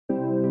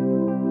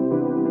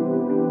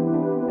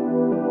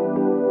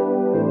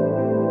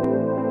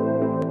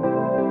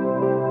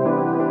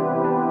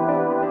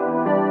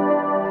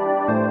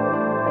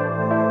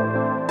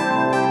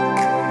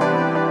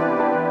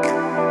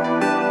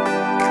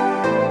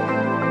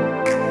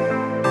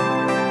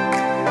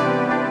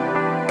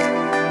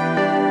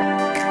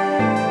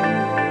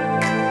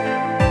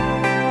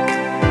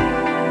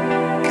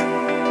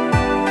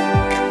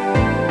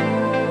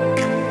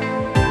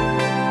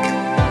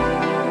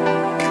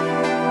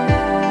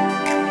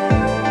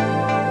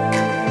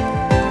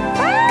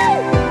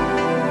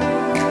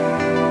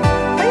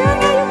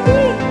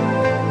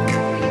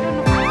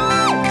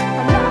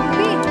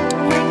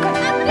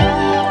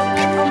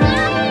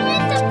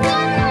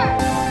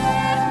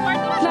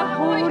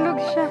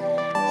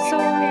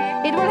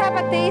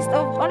taste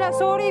of... Oh, no,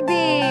 sorry, B.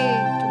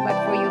 Too bad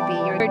for you, B.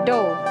 Your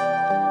dough.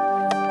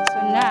 So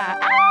na.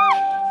 Ah!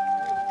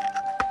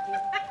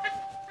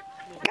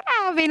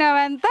 Grabe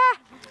naman ta.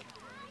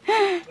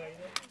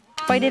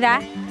 Pwede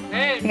na?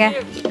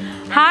 Okay.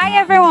 Hi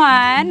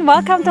everyone!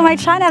 Welcome to my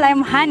channel.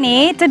 I'm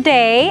Hanny.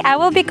 Today, I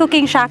will be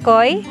cooking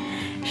shakoy.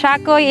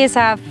 Shakoy is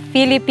a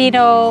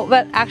Filipino,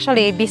 well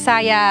actually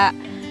Bisaya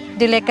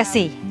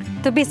delicacy,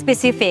 to be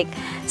specific.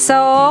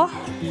 So,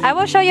 I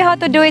will show you how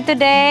to do it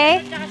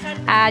today.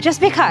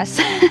 Just because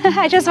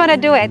I just want to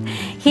do it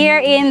here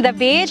in the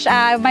beach.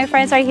 My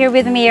friends are here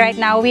with me right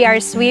now. We are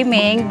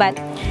swimming, but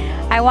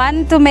I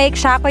want to make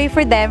shakoy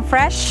for them,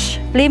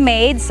 freshly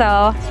made.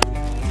 So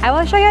I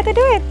will show you how to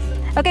do it.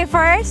 Okay,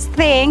 first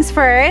things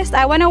first,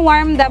 I want to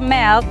warm the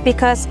milk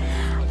because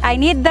I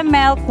need the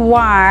milk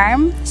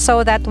warm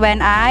so that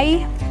when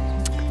I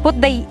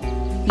put the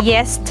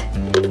yeast,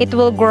 it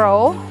will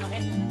grow.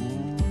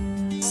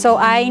 So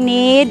I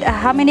need,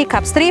 how many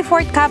cups?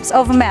 3/4 cups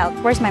of milk.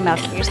 Where's my milk?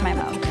 Here's my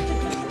milk.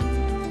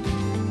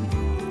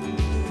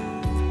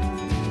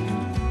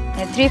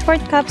 3/4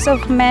 cups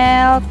of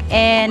milk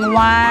and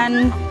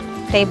 1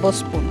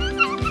 tablespoon.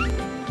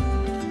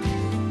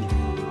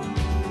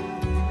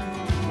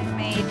 I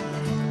made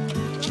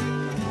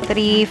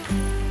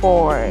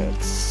 3/4.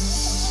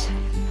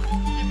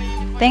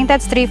 I think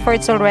that's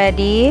 3/4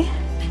 already.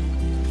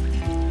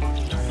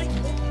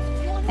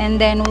 And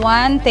then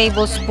 1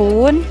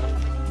 tablespoon.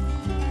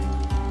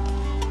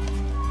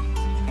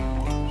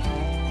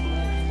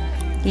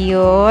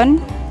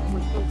 Yun.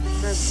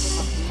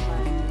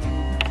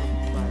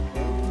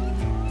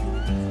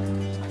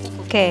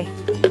 Okay.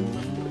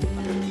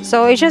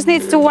 So it just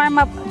needs to warm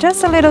up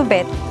just a little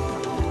bit.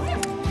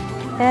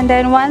 And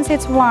then once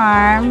it's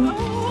warm,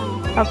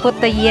 I'll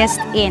put the yeast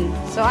in.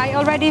 So I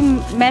already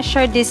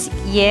measured this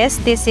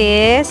yeast. This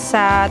is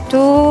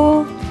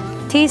 2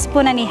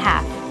 teaspoons and a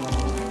half.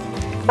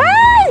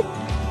 Ay!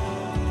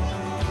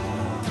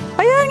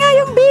 Ayan nga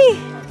yung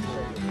bee.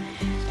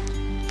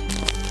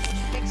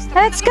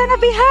 It's gonna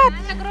be hot.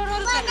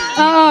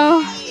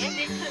 Oh,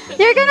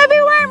 you're gonna be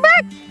warm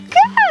back.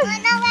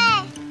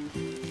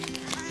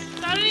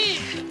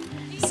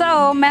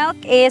 So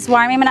milk is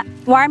warm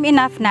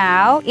enough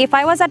now. If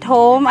I was at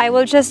home, I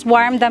will just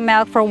warm the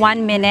milk for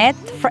 1 minute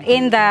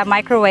in the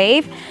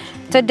microwave.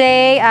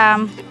 Today,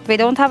 we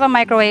don't have a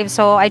microwave,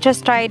 so I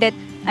just tried it.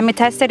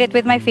 Tested it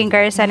with my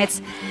fingers, and it's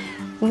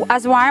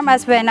as warm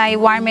as when I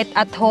warm it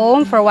at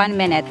home for 1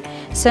 minute.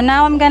 So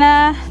now I'm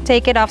gonna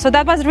take it off. So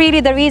that was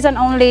really the reason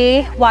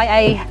only why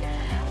I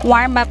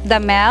warm up the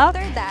milk.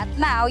 After that,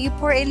 now you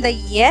pour in the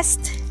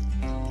yeast.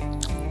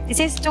 This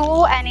is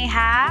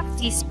 2.5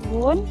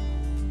 teaspoons.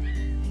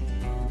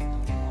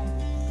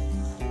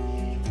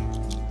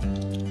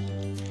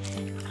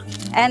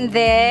 And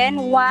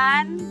then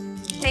 1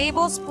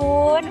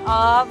 tablespoon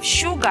of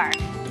sugar.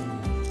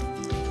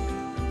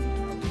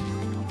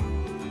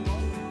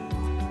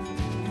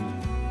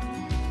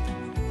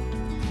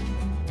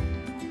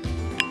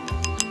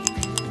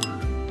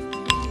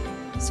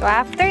 So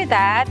after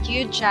that,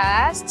 you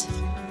just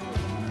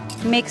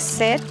mix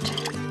it.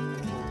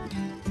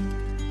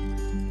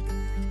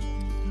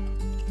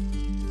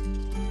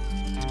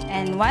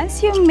 And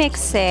once you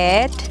mix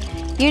it,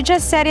 you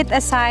just set it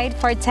aside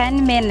for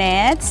 10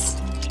 minutes.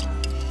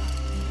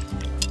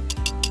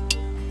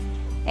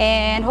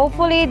 And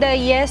hopefully the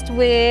yeast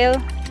will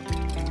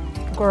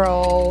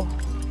grow.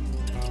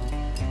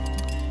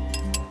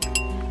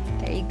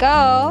 There you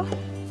go.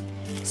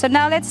 So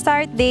now let's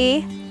start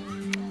the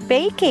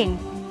baking.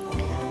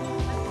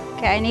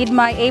 Okay, I need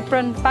my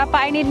apron. Papa,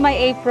 I need my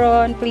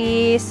apron,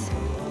 please.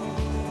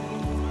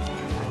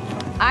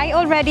 I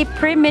already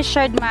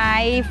pre-measured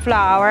my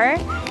flour.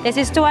 This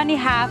is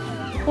 2.5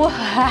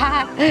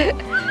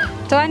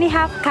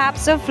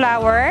 cups of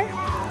flour.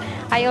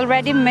 I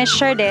already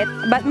measured it,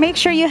 but make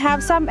sure you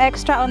have some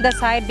extra on the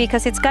side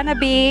because it's gonna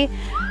be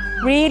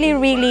really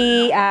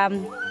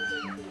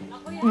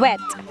wet.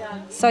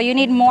 So you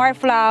need more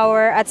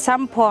flour at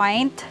some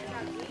point.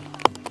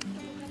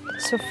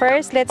 So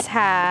first, let's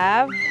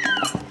have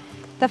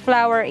the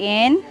flour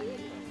in.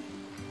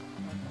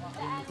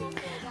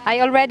 I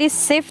already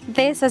sieved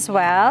this as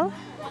well.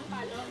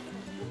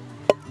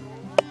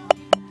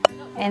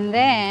 And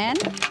then,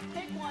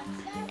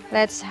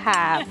 let's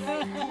have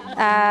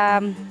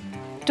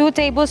 2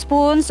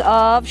 tablespoons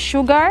of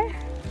sugar.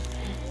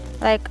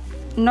 Like,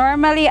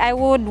 normally I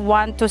would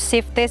want to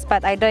sift this,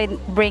 but I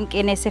don't bring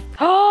any sift.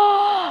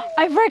 Oh,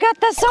 I forgot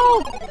the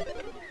salt!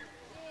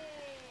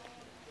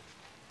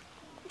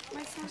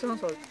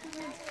 Salt.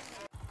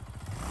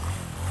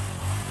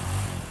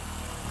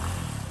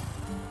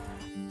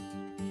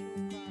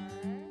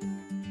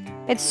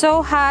 It's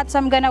so hot, so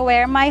I'm gonna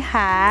wear my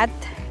hat.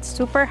 It's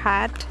super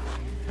hot.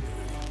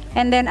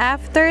 And then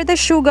after the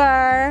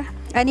sugar,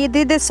 I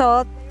needed the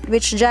salt,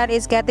 which John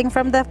is getting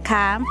from the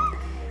camp.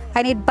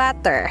 I need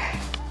butter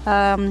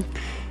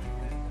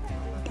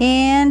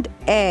and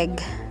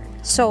egg.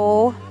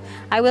 So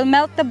I will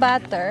melt the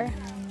butter.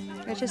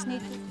 I just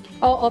need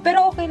to...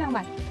 pero okay lang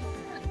man.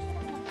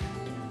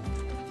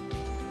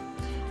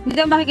 Hindi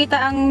daw makikita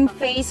ang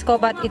face ko,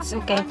 but it's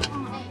okay.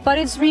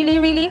 But it's really,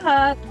 really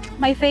hot.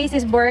 My face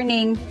is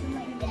burning.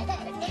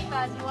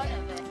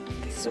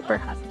 Super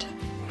hot.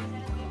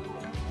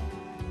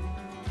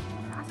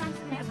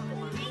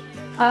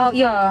 Oh,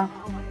 yeah.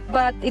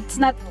 But it's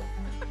not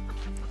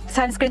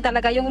sunscreen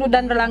talaga. Yung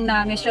Rudan lang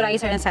na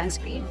moisturizer and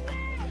sunscreen.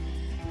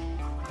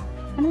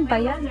 Ano ba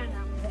yan?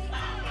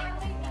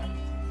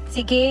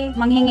 Sige,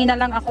 manghingi na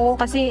lang ako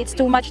kasi it's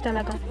too much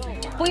talaga.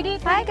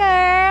 Pwede. Hi,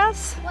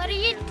 girls! What are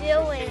you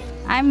doing?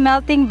 I'm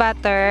melting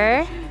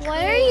butter.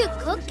 What are you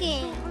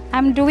cooking?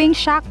 I'm doing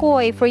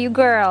shakoy for you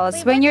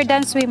girls. When you're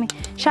done swimming.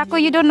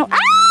 Shakoy, you don't know.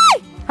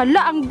 Ay!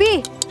 Hala, ang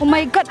bee! Oh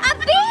my God! A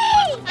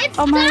bee! It's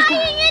Oh my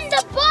dying in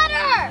the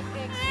butter!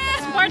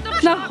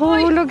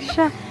 Nahulog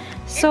siya.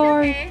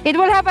 Sorry. It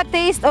will have a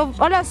taste of...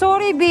 Hala,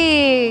 sorry,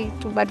 bee.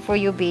 Too bad for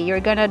you, bee.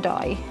 You're gonna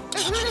die.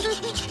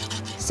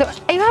 So,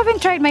 you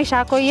haven't tried my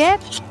shakoy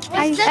yet?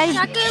 Is the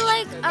shakoy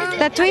like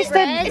the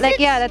twisted, like,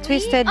 yeah, the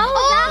twisted. Oh,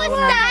 that was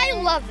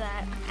I love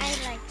that. I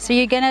like. So,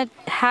 you're gonna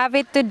have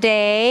it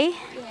today.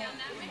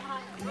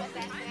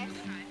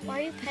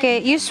 Okay,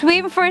 you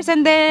swim first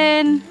and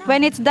then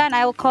when it's done,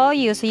 I will call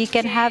you so you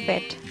can have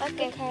it.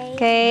 Okay.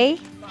 Okay?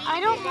 I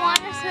don't want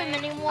to swim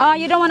anymore. Oh,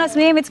 you don't want to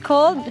swim? It's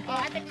cold?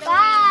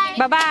 Bye.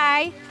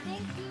 Bye-bye.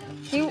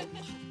 You...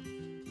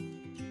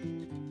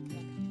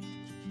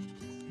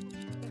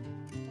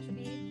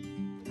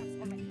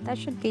 That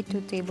should be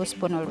 2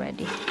 tablespoons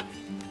already.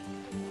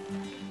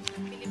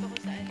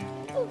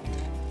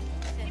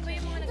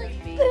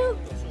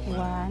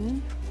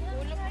 One.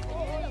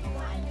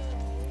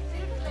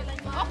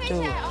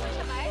 2.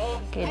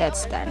 Okay,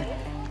 that's done.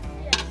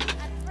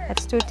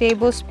 That's 2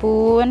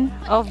 tablespoons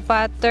of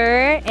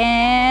butter,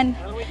 and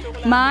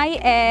my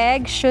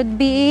egg should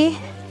be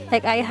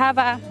like, I have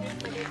a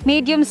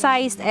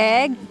medium-sized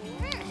egg.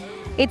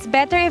 It's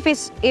better if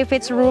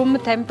it's room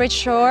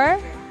temperature.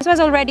 This was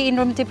already in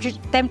room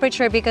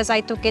temperature because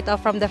I took it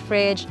off from the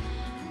fridge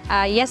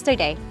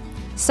yesterday.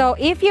 So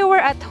if you were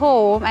at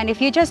home and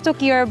if you just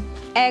took your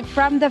egg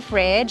from the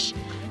fridge,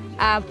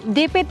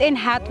 dip it in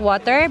hot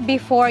water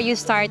before you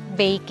start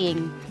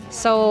baking.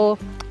 So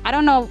I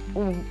don't know,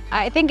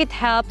 I think it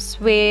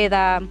helps with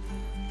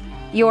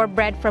your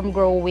bread from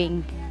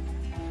growing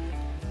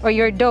or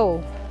your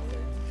dough.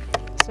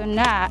 So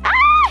na,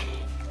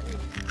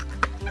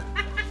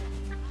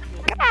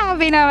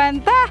 grabe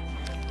naman ta.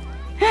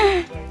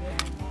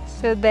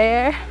 So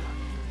there.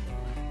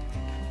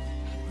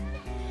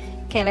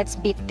 Okay, let's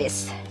beat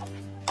this.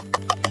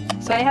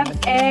 So I have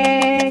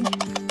egg.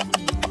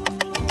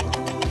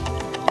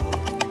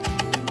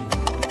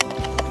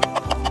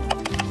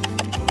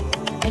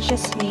 I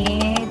just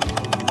need,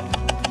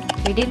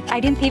 I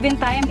didn't even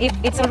time if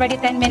it's already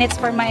 10 minutes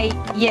for my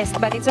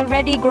yeast, but it's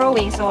already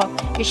growing, so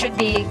it should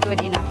be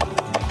good enough.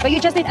 But you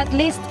just need at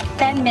least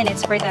 10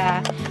 minutes for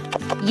the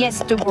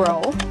yeast to grow.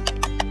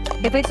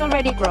 If it's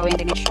already growing,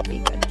 then it should be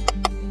good.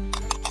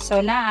 So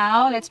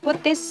now, let's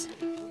put this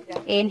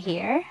in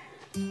here.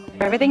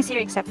 Everything's here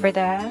except for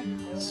the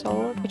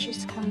salt, which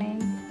is coming.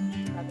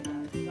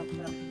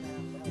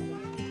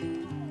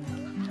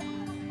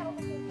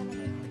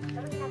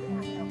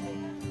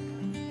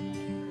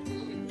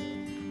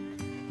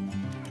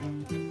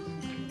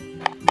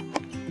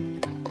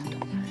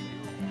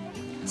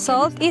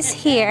 Salt is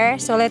here,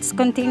 so let's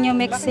continue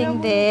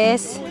mixing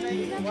this.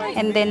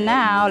 And then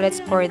now,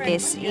 let's pour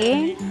this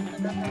in.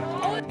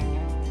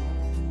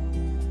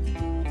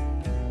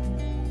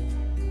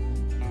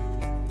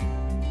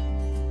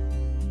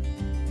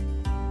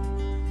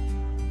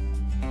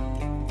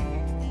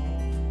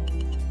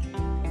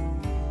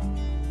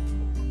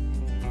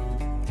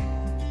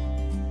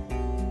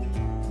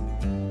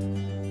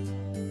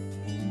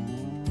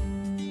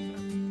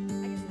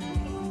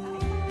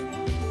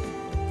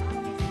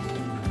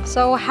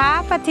 So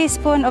half a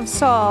teaspoon of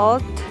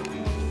salt.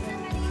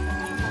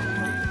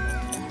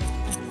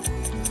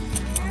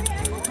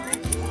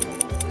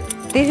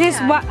 This is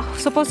what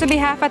supposed to be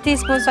half a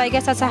teaspoon, so I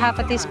guess that's a half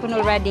a teaspoon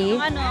already.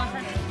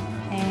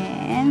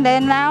 And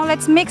then now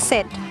let's mix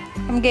it.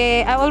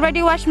 Okay, I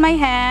already washed my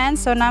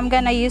hands, so now I'm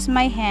gonna use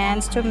my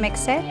hands to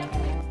mix it.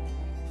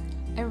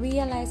 I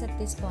realized at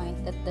this point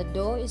that the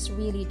dough is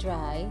really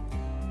dry,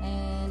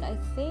 and I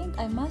think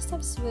I must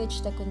have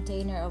switched the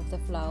container of the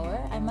flour.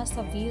 I must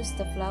have used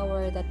the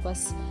flour that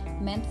was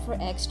meant for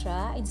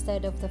extra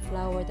instead of the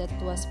flour that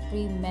was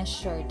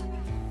pre-measured.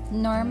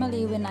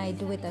 Normally when I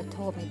do it at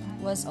home, it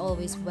was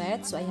always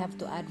wet, so I have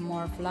to add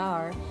more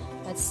flour.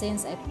 But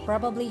since I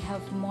probably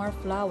have more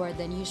flour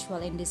than usual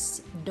in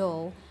this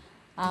dough,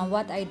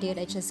 what I did,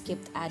 I just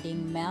kept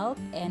adding milk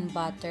and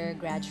butter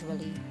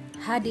gradually.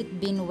 Had it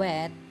been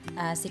wet,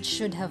 as it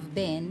should have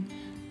been,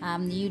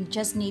 you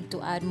just need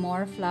to add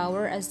more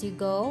flour as you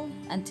go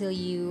until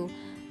you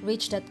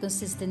reach that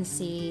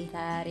consistency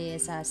that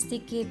is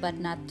sticky but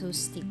not too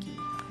sticky.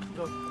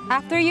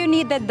 After you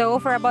knead the dough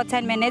for about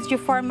 10 minutes, you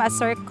form a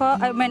circle.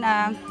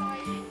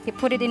 You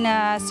put it in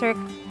a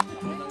circle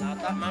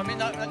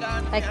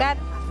like that.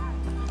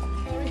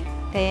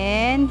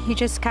 Then you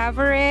just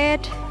cover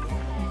it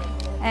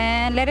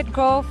and let it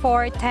go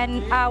for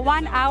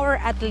 1 hour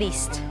at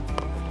least.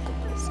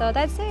 So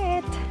that's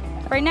it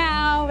for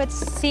now. Let's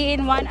see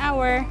in 1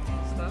 hour.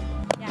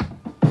 Yeah.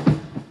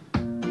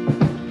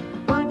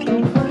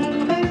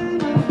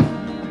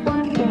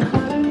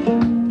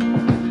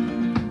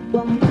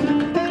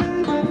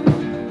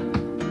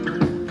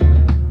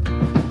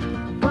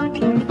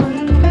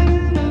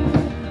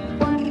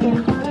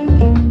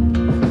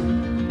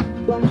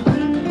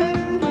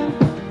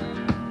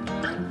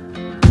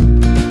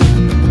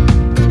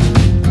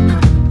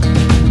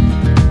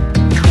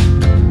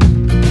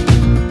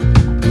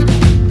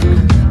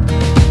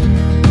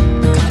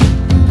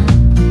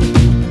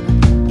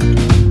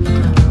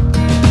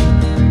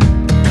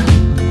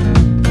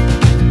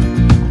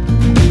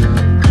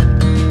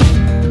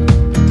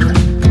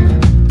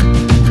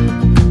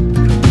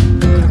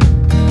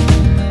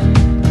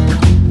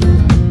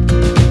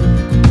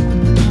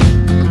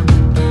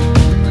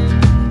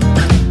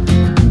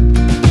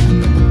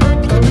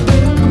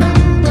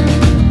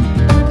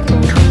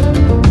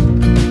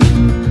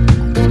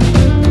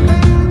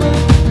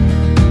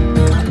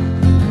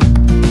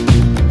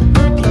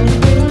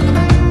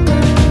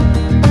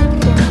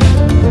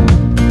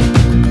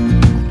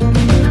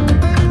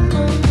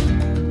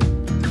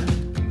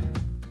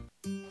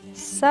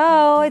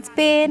 So it's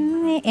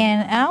been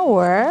an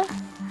hour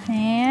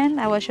and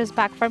I was just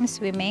back from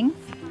swimming.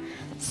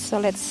 So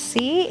let's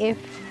see if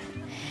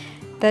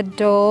the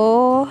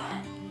dough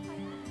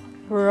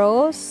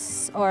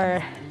rose,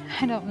 or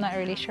I'm not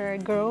really sure,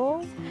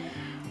 grow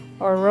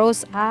or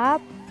rose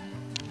up.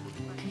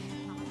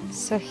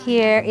 So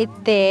here it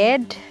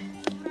did.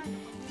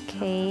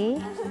 Okay,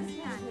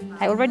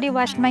 I already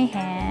washed my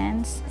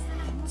hands.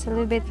 It's a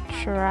little bit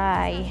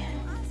dry.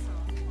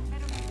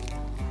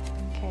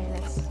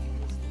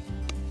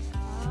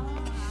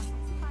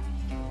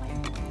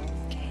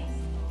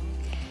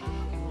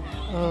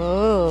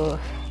 Oh,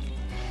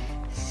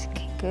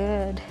 okay,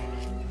 good.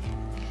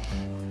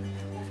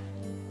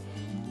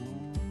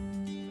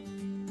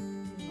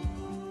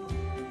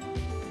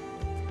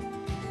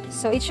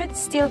 So it should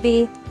still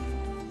be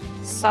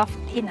soft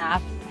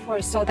enough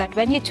so that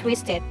when you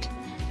twist it,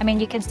 I mean,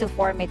 you can still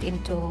form it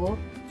into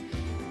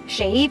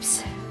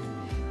shapes.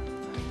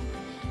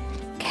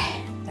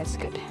 Okay, that's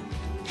good.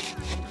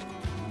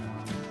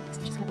 So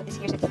just gonna put this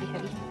here so it's a bit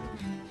heavy.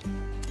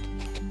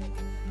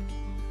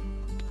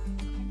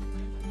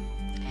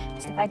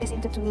 Divide this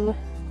into 2,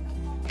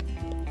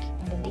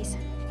 and then this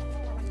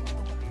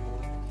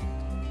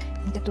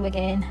into 2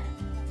 again,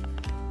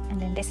 and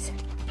then this.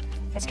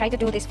 Let's try to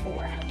do this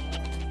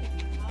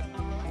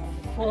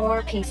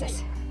 4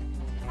 pieces.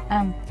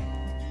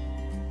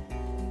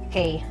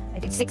 Okay, I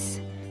did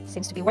 6.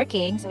 Seems to be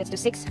working, so let's do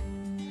 6.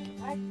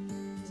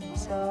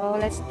 So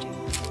let's do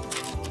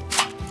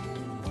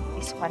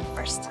this one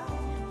first.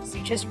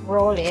 So you just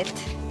roll it.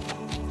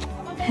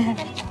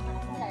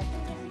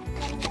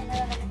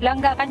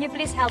 Langga, can you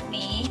please help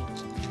me?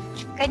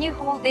 Can you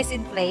hold this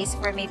in place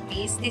for me,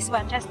 please? This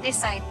one, just this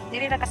side.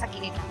 Dili na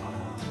kasakilid ako.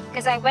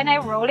 Because when I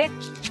roll it,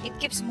 it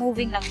keeps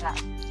moving, Langga.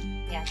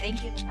 Yeah,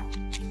 thank you.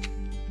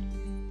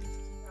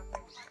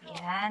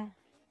 Yan.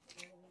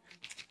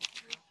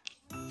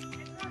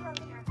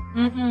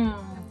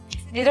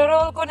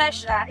 Niro-roll ko na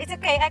siya. It's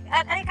okay.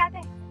 Alika,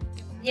 ate.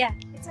 Yeah,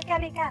 it's okay,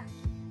 alika.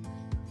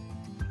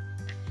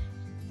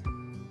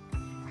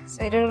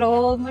 So,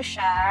 i-roll mo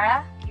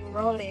siya. You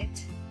roll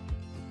it.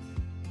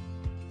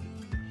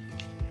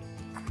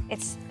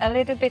 It's a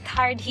little bit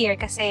hard here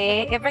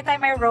kasi every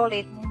time I roll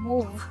it,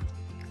 move.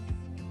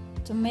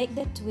 To make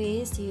the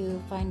twist, you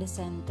find the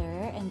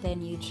center and then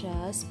you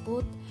just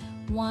put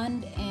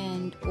one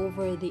end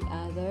over the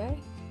other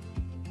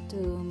to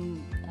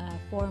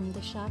form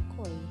the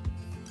shakoy.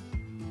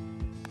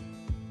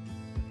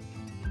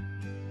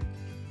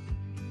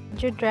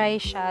 Medyo dry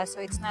siya,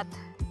 so it's not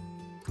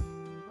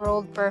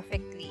rolled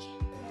perfectly.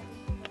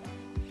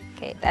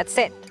 Okay, that's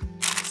it.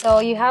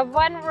 So you have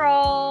one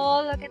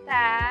roll. Look at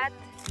that.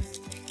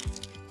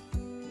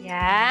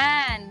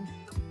 Yan.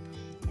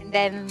 And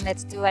then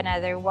let's do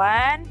another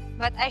one.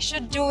 But I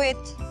should do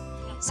it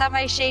sa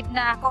may shade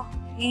na ako.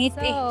 Init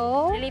eh.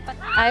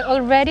 I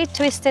already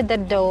twisted the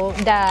dough.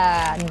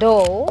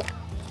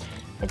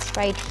 It's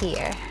right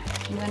here.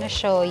 I'm gonna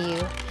show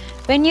you.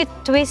 When you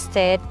twist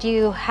it,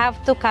 you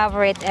have to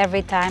cover it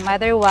every time.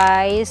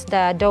 Otherwise,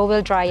 the dough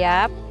will dry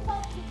up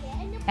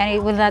and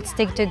it will not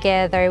stick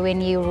together when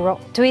you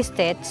twist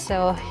it.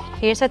 So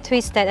here's a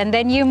twisted, and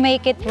then you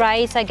make it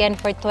rise again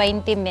for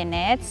 20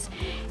 minutes.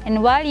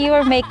 And while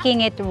you're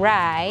making it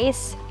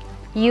rise,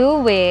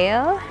 you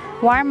will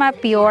warm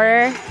up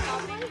your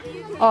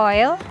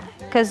oil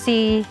because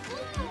it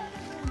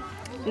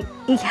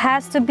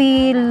has to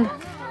be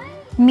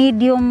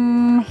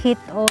medium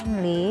heat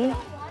only.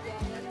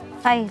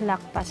 Ay, lock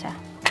pa siya.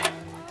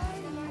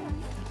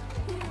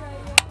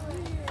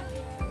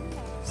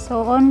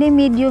 So only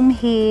medium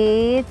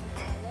heat,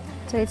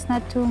 so it's not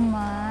too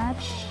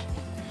much.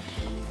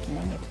 And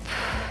then you,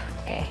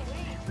 okay,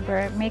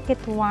 make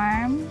it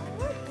warm.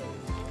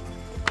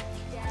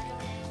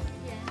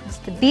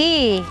 It's the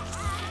B.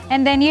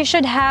 And then you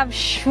should have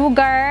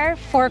sugar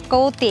for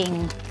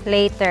coating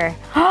later.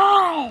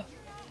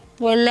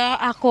 Wala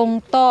akong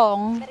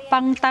tong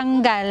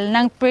pangtanggal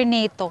ng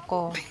prenato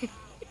ko.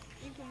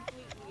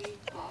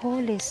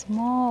 Holy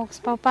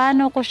smokes.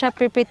 Paano ko siya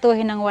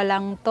pripituhin ng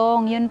walang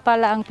tong? Yun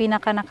pala ang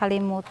pinaka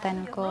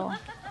nakalimutan ko.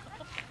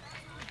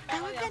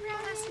 Tawagan mo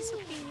nga si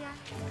Sophia.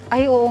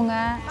 Ay, oo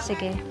nga.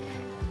 Sige.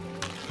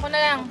 Ako na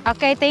lang.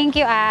 Okay, thank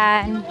you,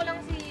 Anne.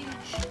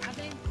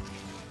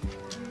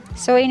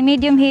 So, in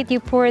medium heat, you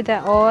pour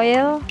the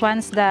oil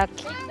once the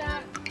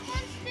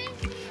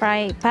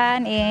fry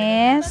pan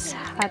is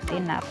hot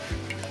enough.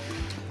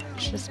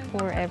 Just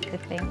pour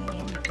everything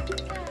in.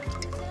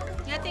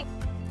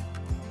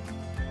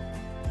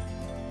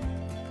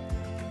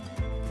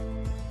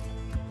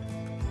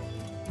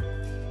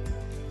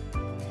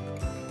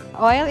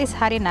 Oil is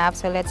hot enough,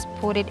 so let's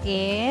put it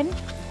in.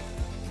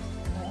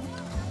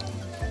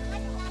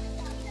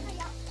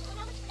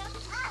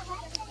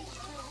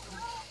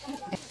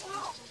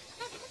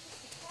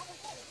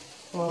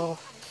 Oh.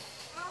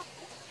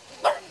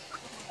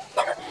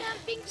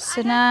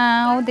 So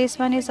now this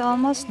one is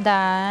almost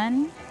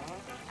done.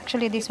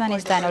 Actually, this one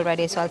is done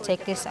already, so I'll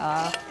take this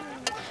off.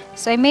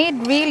 So I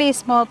made really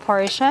small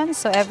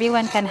portions so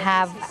everyone can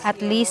have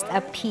at least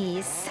a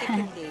piece.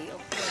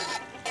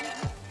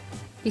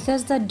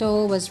 Because the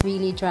dough was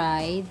really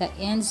dry, the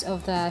ends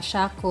of the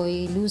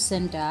shakoy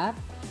loosened up.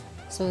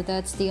 So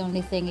that's the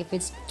only thing. If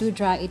it's too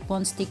dry, it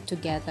won't stick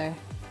together.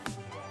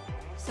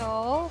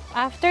 So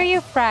after you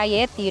fry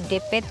it, you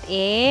dip it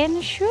in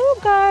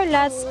sugar.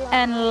 Lots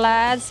and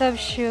lots of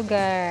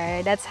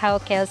sugar. That's how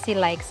Kelsey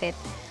likes it.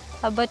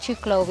 How about you,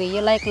 Chloe?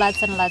 You like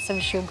lots and lots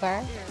of sugar?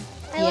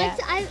 I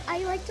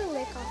like to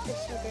lick off the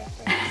sugar.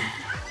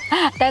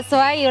 That's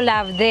why you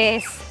love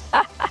this.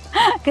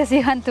 Because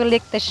you want to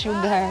lick the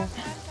sugar.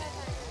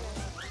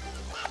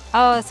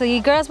 Oh, so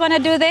you girls want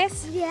to do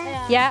this?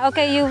 Yeah. Yeah?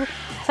 Okay, you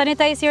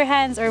sanitize your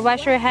hands or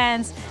wash your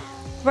hands.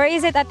 Where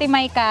is it, Ate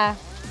Maika?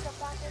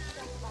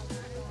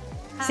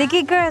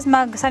 Sige girls,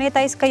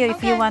 mag-sanitize kayo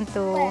if you want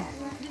to.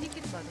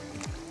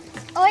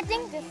 Oh, I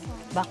think this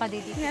one. Baka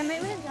didi. Yeah,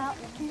 maybe that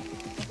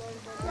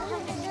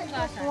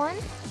one.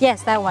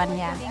 Yes, that one,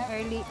 yeah.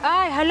 Early.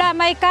 Ay, hala,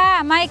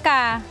 Maika,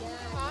 Maika.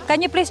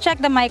 Can you please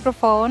check the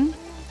microphone?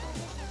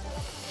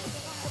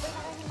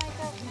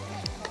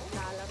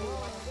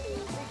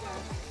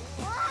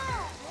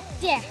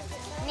 Yeah.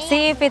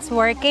 See if it's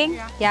working.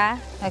 Yeah?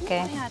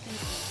 Okay.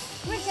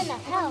 We're gonna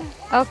help.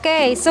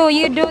 Okay, so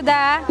you do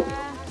the...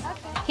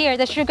 Here,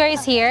 the sugar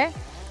is here.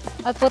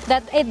 I'll put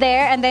that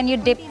there and then you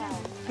dip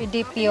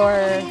your...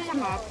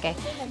 Okay.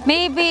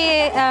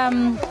 Maybe,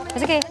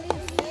 it's okay.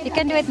 You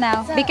can do it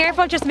now. Be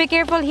careful, just be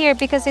careful here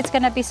because it's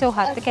gonna be so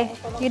hot. Okay,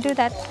 you do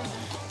that.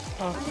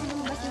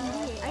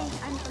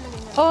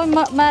 Oh,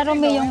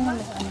 marumi yung...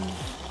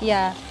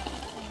 Yeah.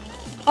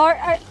 Or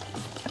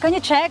can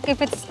you check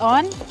if it's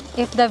on?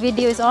 If the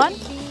video is on?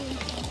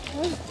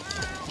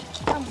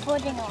 I'm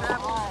putting it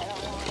on.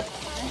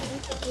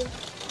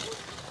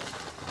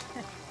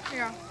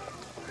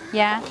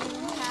 Yeah.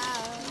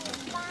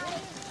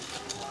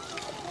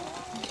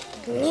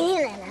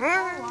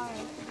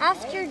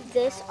 After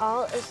this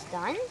all is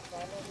done,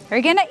 We're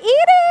gonna eat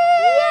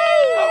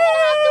it! I'm gonna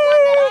have the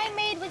one that I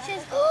made, which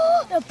is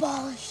the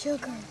ball of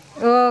sugar.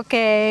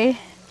 Okay.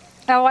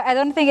 Oh, I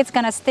don't think it's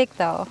gonna stick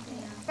though.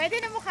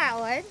 Pwede na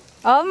mukhaon?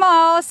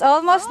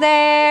 Almost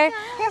there.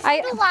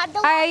 I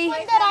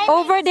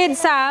overdid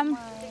made some.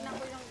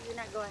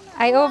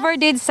 I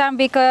overdid some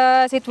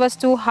because it was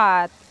too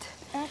hot.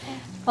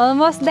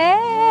 Almost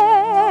there.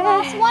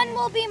 This one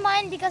will be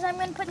mine because I'm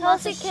gonna put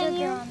lots of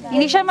sugar on that.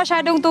 Hindi siya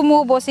masyadong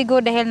tumubo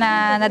siguro dahil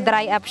na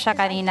dry up siya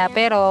kanina,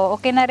 pero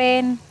okay na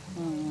rin.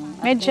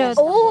 Medyo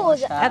Oh,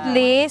 at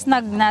least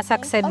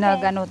nasucceed na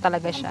ano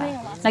talaga siya.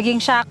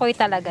 Naging shakoy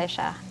talaga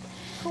siya.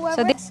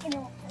 So this,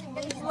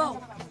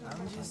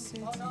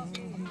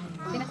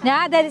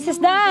 yeah, this is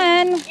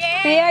done.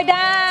 We are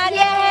done.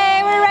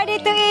 Yay! We're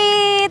ready to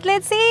eat.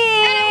 Let's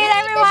eat,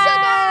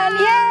 everyone.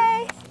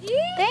 Yay!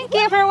 Thank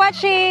you for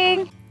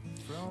watching.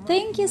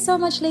 Thank you so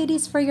much,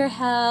 ladies, for your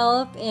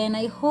help, and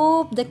I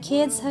hope the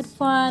kids had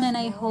fun, and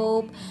I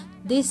hope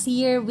this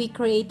year we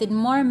created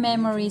more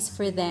memories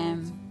for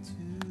them.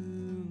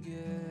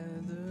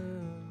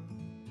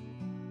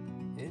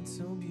 It's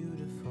so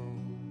beautiful,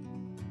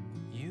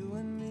 you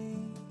and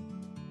me.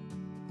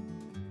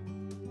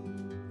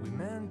 We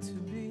meant to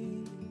be